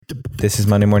This is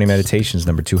Monday Morning Meditations,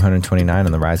 number 229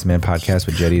 on the Rise Man podcast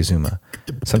with Jeddy Azuma.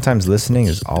 Sometimes listening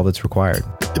is all that's required.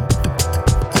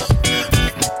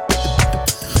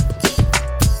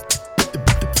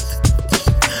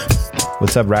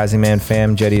 What's up, Rising Man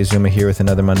fam? Jeddy Azuma here with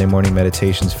another Monday Morning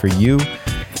Meditations for you.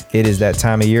 It is that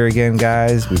time of year again,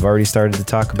 guys. We've already started to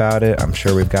talk about it. I'm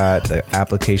sure we've got the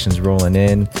applications rolling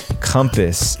in.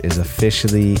 Compass is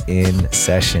officially in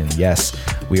session. Yes,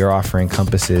 we are offering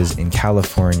compasses in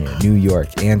California, New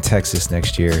York, and Texas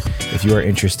next year. If you are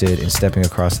interested in stepping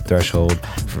across the threshold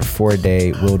for a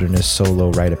 4-day wilderness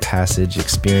solo rite of passage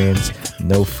experience,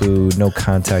 no food, no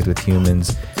contact with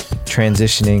humans,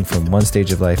 transitioning from one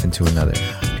stage of life into another,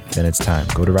 then it's time.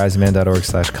 Go to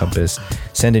risingman.org/compass,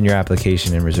 send in your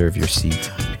application, and reserve your seat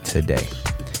today.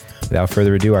 Without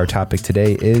further ado, our topic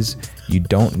today is you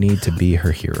don't need to be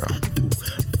her hero.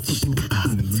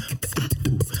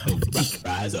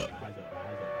 Rise up.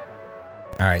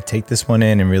 All right, take this one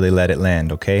in and really let it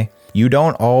land, okay? You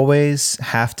don't always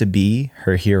have to be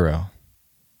her hero.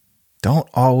 Don't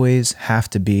always have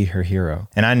to be her hero.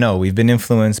 And I know we've been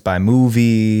influenced by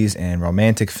movies and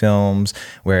romantic films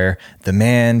where the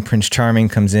man, Prince Charming,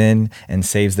 comes in and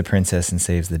saves the princess and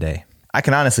saves the day. I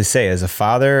can honestly say, as a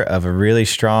father of a really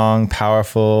strong,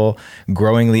 powerful,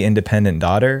 growingly independent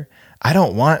daughter, I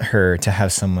don't want her to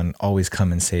have someone always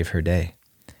come and save her day.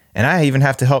 And I even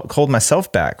have to hold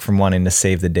myself back from wanting to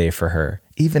save the day for her,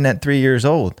 even at 3 years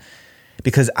old,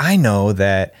 because I know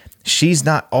that she's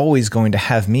not always going to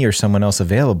have me or someone else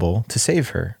available to save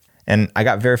her. And I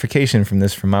got verification from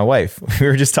this from my wife. We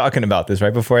were just talking about this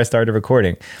right before I started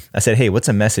recording. I said, hey, what's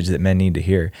a message that men need to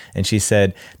hear? And she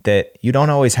said that you don't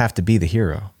always have to be the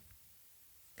hero.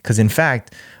 Because in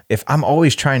fact, if I'm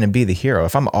always trying to be the hero,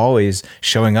 if I'm always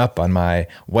showing up on my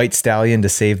white stallion to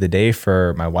save the day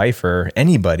for my wife or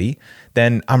anybody,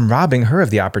 then I'm robbing her of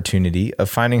the opportunity of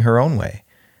finding her own way,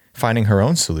 finding her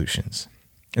own solutions.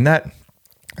 And that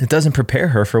it doesn't prepare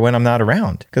her for when I'm not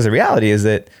around. Because the reality is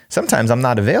that sometimes I'm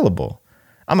not available.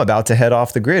 I'm about to head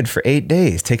off the grid for 8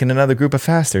 days, taking another group of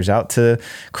fasters out to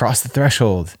cross the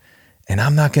threshold. And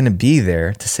I'm not going to be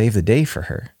there to save the day for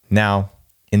her. Now,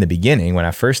 in the beginning, when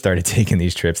I first started taking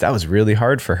these trips, that was really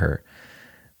hard for her.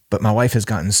 But my wife has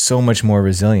gotten so much more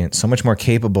resilient, so much more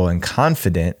capable and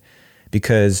confident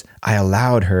because I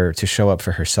allowed her to show up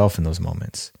for herself in those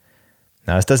moments.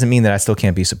 Now, this doesn't mean that I still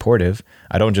can't be supportive.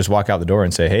 I don't just walk out the door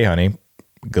and say, hey, honey,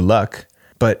 good luck.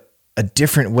 But a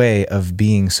different way of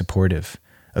being supportive,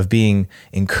 of being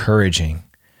encouraging,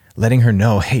 letting her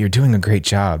know, hey, you're doing a great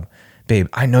job. Babe,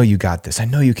 I know you got this. I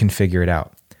know you can figure it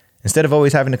out. Instead of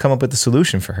always having to come up with a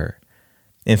solution for her.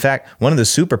 In fact, one of the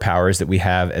superpowers that we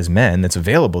have as men that's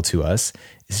available to us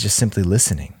is just simply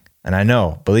listening. And I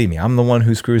know, believe me, I'm the one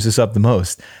who screws this up the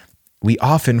most. We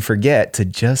often forget to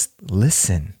just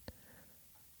listen.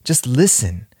 Just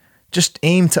listen. Just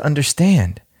aim to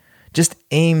understand. Just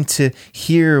aim to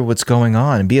hear what's going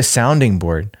on and be a sounding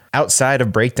board. Outside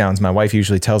of breakdowns, my wife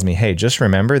usually tells me, hey, just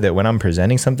remember that when I'm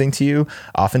presenting something to you,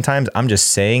 oftentimes I'm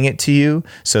just saying it to you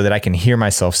so that I can hear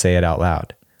myself say it out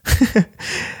loud.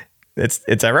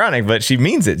 It's ironic, but she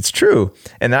means it. It's true.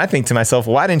 And then I think to myself,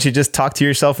 why didn't you just talk to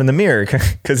yourself in the mirror?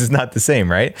 Because it's not the same,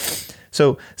 right?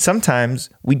 So sometimes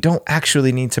we don't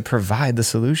actually need to provide the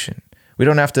solution. We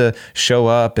don't have to show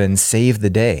up and save the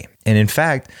day. And in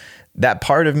fact, that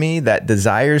part of me that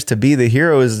desires to be the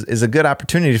hero is a good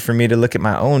opportunity for me to look at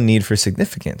my own need for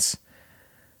significance,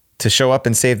 to show up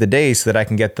and save the day so that I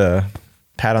can get the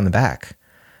pat on the back,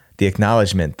 the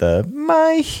acknowledgement, the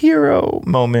my hero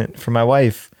moment for my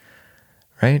wife,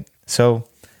 right? So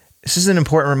this is an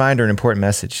important reminder, an important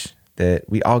message that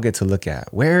we all get to look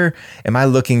at. Where am I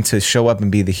looking to show up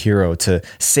and be the hero, to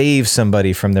save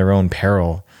somebody from their own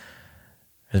peril?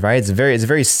 Right? It's a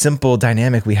very simple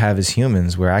dynamic we have as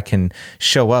humans where I can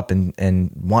show up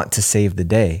and want to save the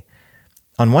day.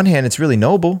 On one hand, it's really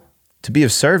noble to be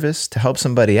of service, to help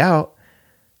somebody out.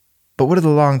 But what are the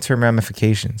long-term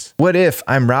ramifications? What if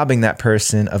I'm robbing that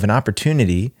person of an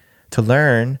opportunity to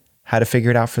learn how to figure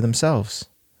it out for themselves?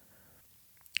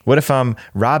 What if I'm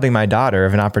robbing my daughter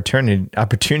of an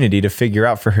opportunity to figure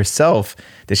out for herself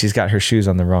that she's got her shoes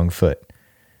on the wrong foot?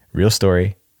 Real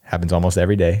story. Happens almost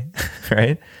every day,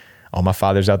 right? All my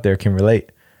fathers out there can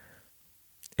relate.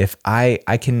 If I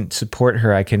can support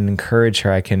her, I can encourage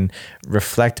her, I can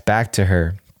reflect back to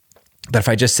her. But if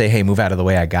I just say, hey, move out of the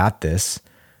way, I got this,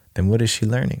 then what is she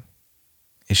learning?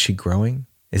 Is she growing?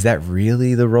 Is that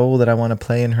really the role that I want to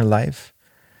play in her life?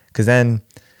 Because then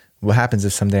what happens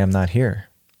if someday I'm not here?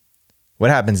 What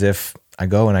happens if I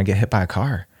go and I get hit by a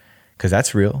car? Because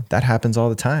that's real. That happens all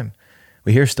the time.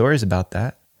 We hear stories about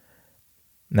that.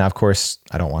 Now, of course,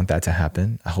 I don't want that to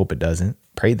happen. I hope it doesn't.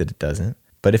 Pray that it doesn't.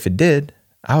 But if it did,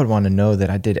 I would want to know that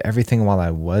I did everything while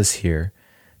I was here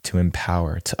to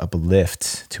empower, to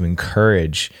uplift, to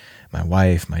encourage my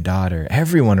wife, my daughter,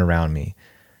 everyone around me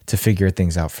to figure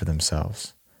things out for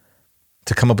themselves,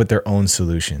 to come up with their own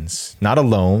solutions. Not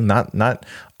alone, not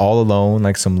all alone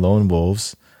like some lone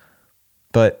wolves,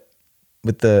 but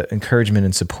with the encouragement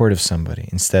and support of somebody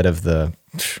instead of the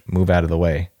move out of the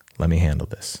way, let me handle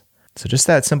this. So just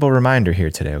that simple reminder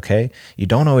here today, okay? You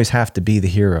don't always have to be the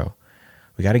hero.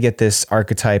 We got to get this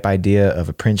archetype idea of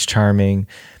a Prince Charming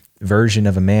version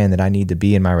of a man that I need to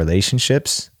be in my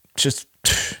relationships. Just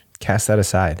cast that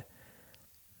aside.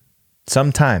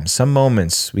 Sometimes, some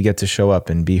moments we get to show up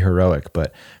and be heroic,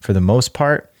 but for the most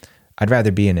part, I'd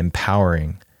rather be an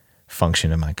empowering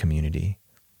function of my community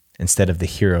instead of the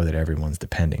hero that everyone's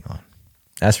depending on.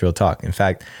 That's real talk. In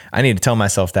fact, I need to tell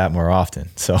myself that more often.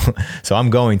 So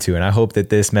I'm going to, and I hope that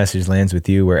this message lands with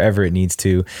you wherever it needs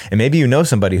to. And maybe you know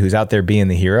somebody who's out there being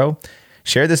the hero.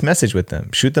 Share this message with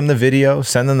them. Shoot them the video,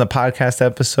 send them the podcast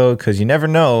episode, because you never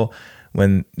know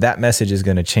when that message is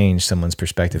going to change someone's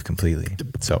perspective completely.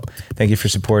 So thank you for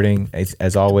supporting.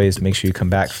 As always, make sure you come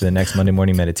back for the next Monday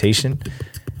morning meditation,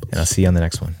 and I'll see you on the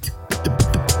next one.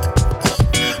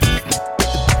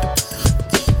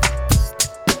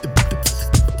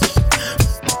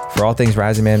 For all things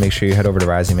Rising Man, make sure you head over to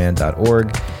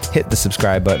risingman.org. Hit the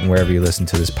subscribe button wherever you listen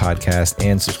to this podcast,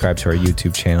 and subscribe to our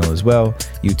YouTube channel as well,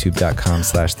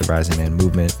 youtube.com/The Rising Man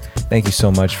Movement. Thank you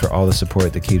so much for all the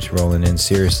support that keeps rolling in.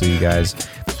 Seriously, you guys,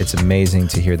 it's amazing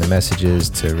to hear the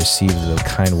messages, to receive the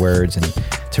kind words, and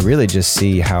to really just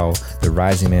see how the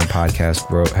Rising Man podcast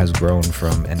has grown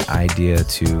from an idea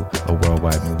to a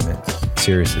worldwide movement.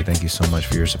 Seriously, thank you so much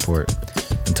for your support.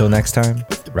 Until next time,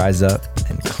 rise up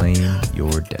and claim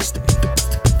your destiny.